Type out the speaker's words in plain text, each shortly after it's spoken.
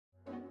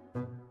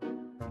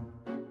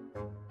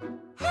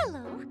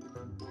Hello.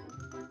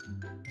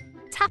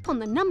 Tap on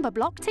the number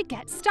block to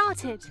get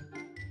started.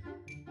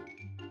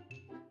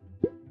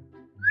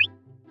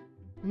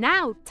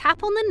 Now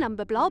tap on the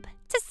number blob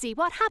to see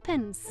what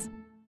happens.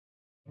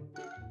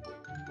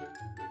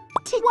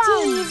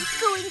 Today is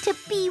going to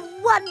be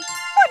one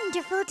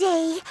wonderful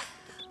day.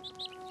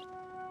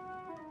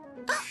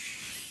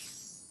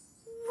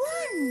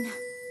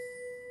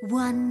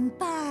 One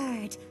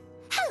bird.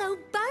 Hello,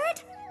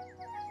 bird.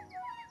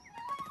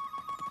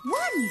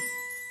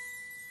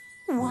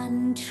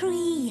 One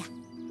tree.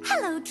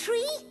 Hello,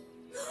 tree.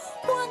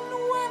 One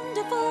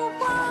wonderful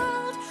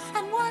world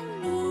and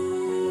one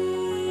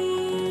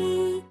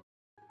me.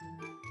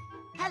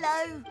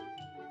 Hello.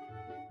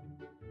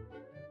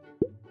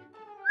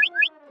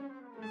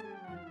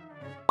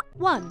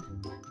 One,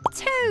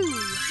 two.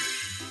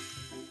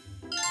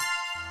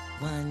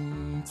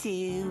 1,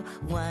 2,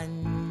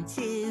 1,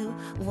 2,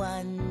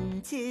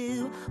 1,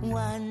 2,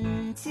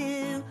 1,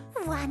 2,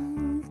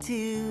 1,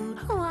 2,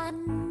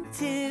 1,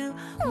 2,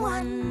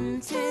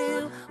 1,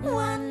 2,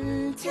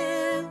 1,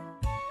 2.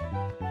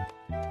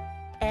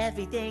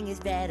 Everything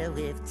is better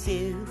with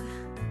two.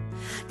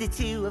 The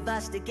two of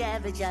us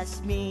together,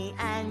 just me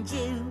and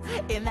you.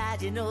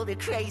 Imagine all the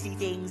crazy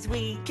things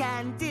we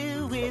can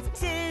do with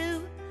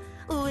two.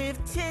 With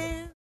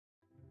two.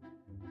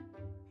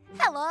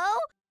 Hello.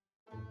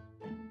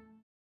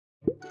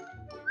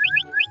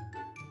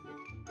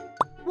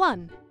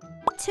 1,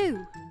 2,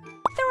 3.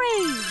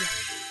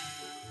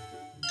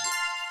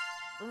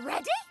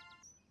 Ready?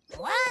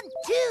 1,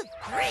 2,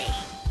 3.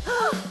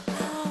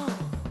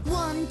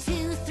 1,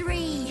 2,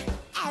 3.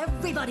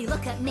 Everybody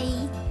look at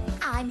me.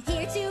 I'm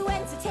here to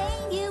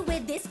entertain you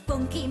with this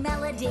funky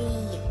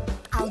melody.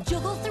 I'll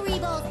juggle 3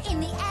 balls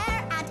in the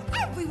air and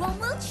everyone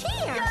will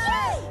cheer.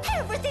 Yay!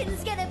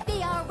 Everything's gonna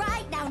be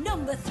alright now.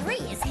 Number 3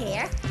 is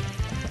here.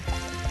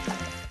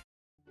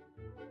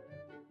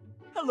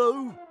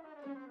 Hello.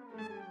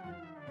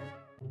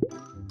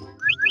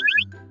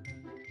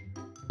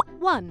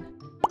 1,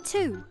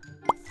 2,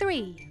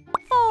 3,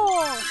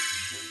 4.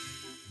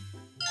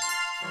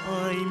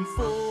 I'm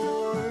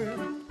 4.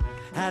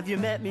 Have you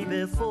met me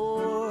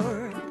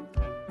before?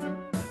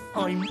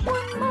 I'm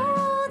 1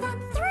 more than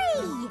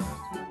 3.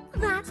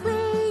 That's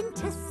plain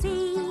to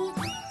see.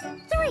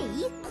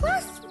 3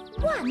 plus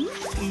 1.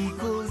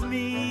 equals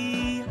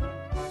me.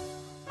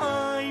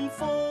 I'm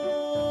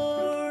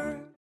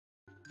 4.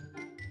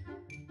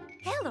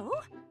 Hello.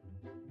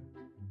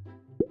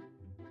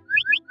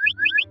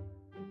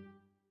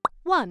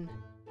 1,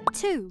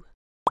 2,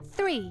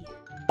 3,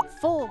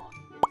 4,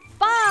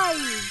 5.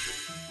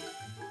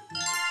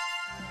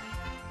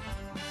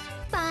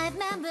 5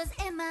 members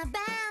in my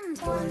band.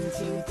 1,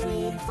 2,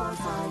 3, 4,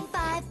 5.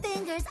 5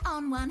 fingers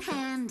on one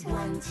hand.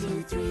 1,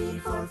 2, 3,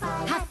 4,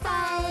 5. High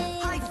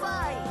five. High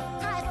five.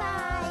 High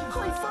five.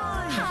 High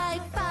five. High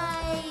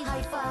five.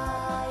 High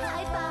five.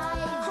 High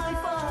five. High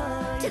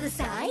five. To the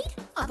side,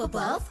 up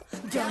above,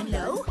 down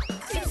low,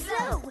 too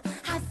slow.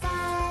 High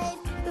five.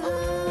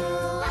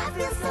 Ooh, I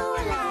feel so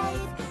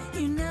alive.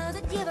 You know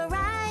that you've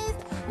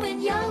arrived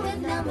when you're with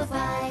number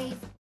 5.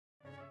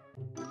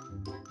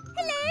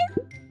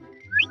 Hello.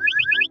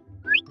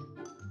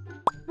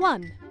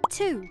 1,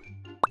 2,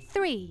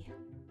 3,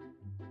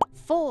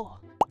 4,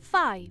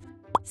 5,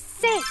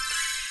 6.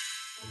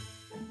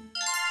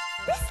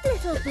 This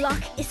little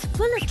block is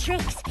full of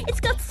tricks. It's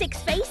got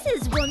 6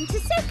 faces, 1 to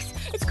 6.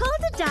 It's called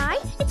a die,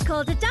 it's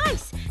called a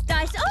dice.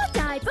 Dice or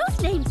die,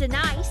 both names are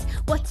nice.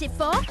 What's it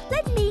for?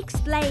 Let me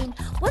explain.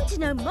 Want to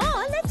know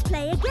more? Let's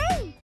play a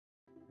game.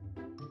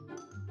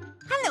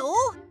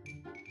 Hello.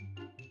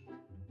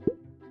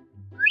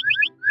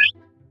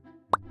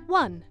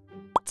 1,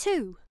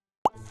 2,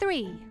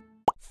 3,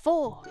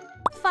 4,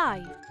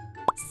 5,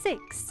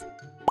 6,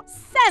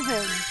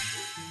 7.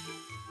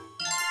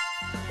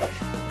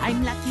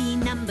 I'm lucky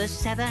number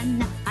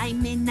 7,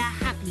 I'm in a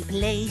happy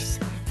place.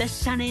 The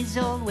sun is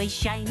always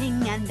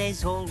shining and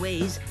there's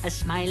always a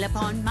smile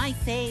upon my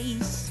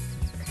face.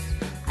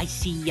 I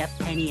see a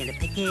penny and I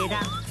pick it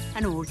up,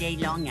 and all day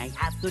long I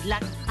have good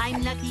luck.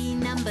 I'm lucky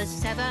number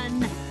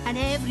 7 and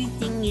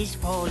everything is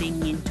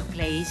falling into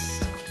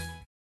place.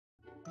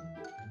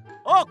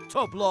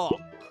 Octoblock.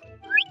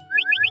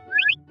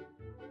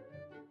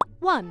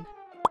 1,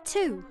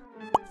 2,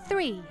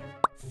 3,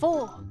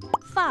 4,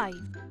 5,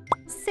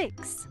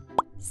 6,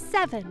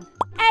 7,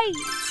 8.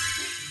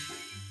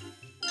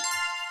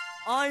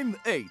 I'm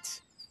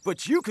 8,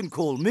 but you can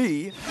call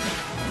me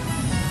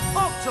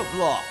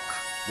Octoblock.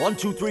 1,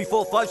 2, 3,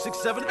 4, 5, 6,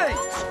 7, 8.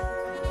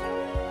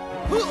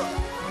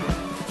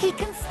 He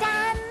can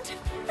stand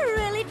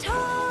really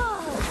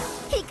tall.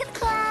 He can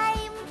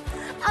climb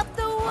up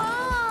the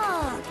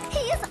wall. He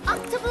is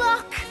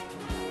Octoblock.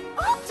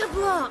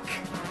 Octoblock.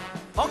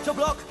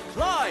 Octoblock,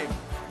 climb.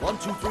 1,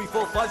 2, 3,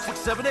 4, 5, 6,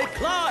 7, 8,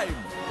 climb.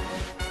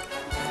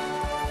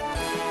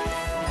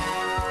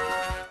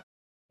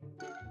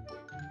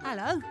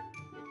 Hello.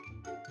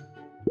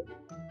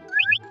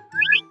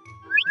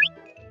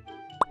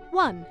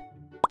 1,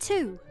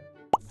 2,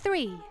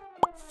 3,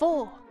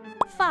 4,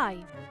 5,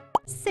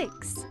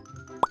 6,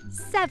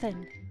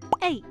 7,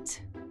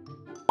 8,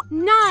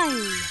 9.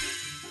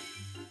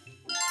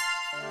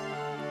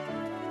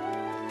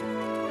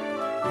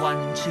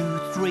 1, 2,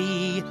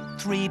 3,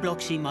 3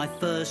 blocks in my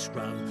first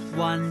row.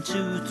 1,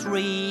 2,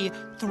 3,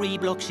 3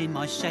 blocks in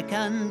my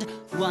second.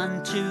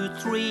 1, 2,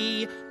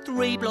 3,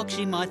 3 blocks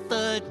in my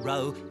third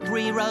row.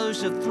 3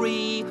 rows of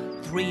 3,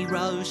 3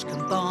 rows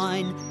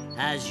combine.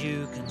 As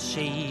you can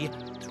see,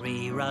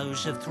 3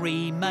 rows of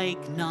 3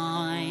 make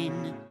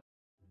 9.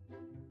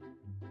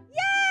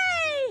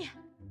 Yay!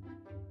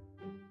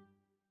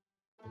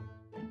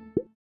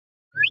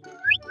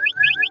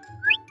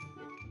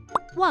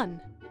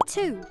 1,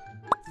 2,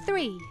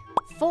 3,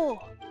 4,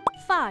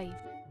 5,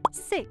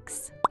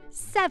 6,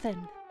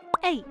 7,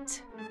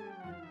 8,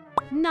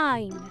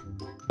 9,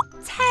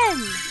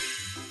 10.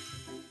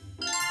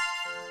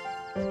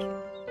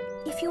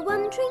 If you're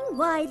wondering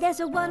why there's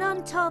a 1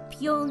 on top,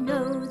 you'll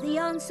know the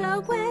answer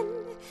when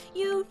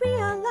you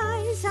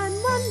realize I'm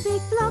one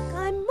big block,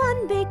 I'm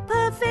one big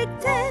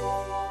perfect 10.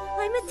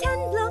 I'm a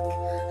 10 block,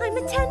 I'm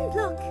a 10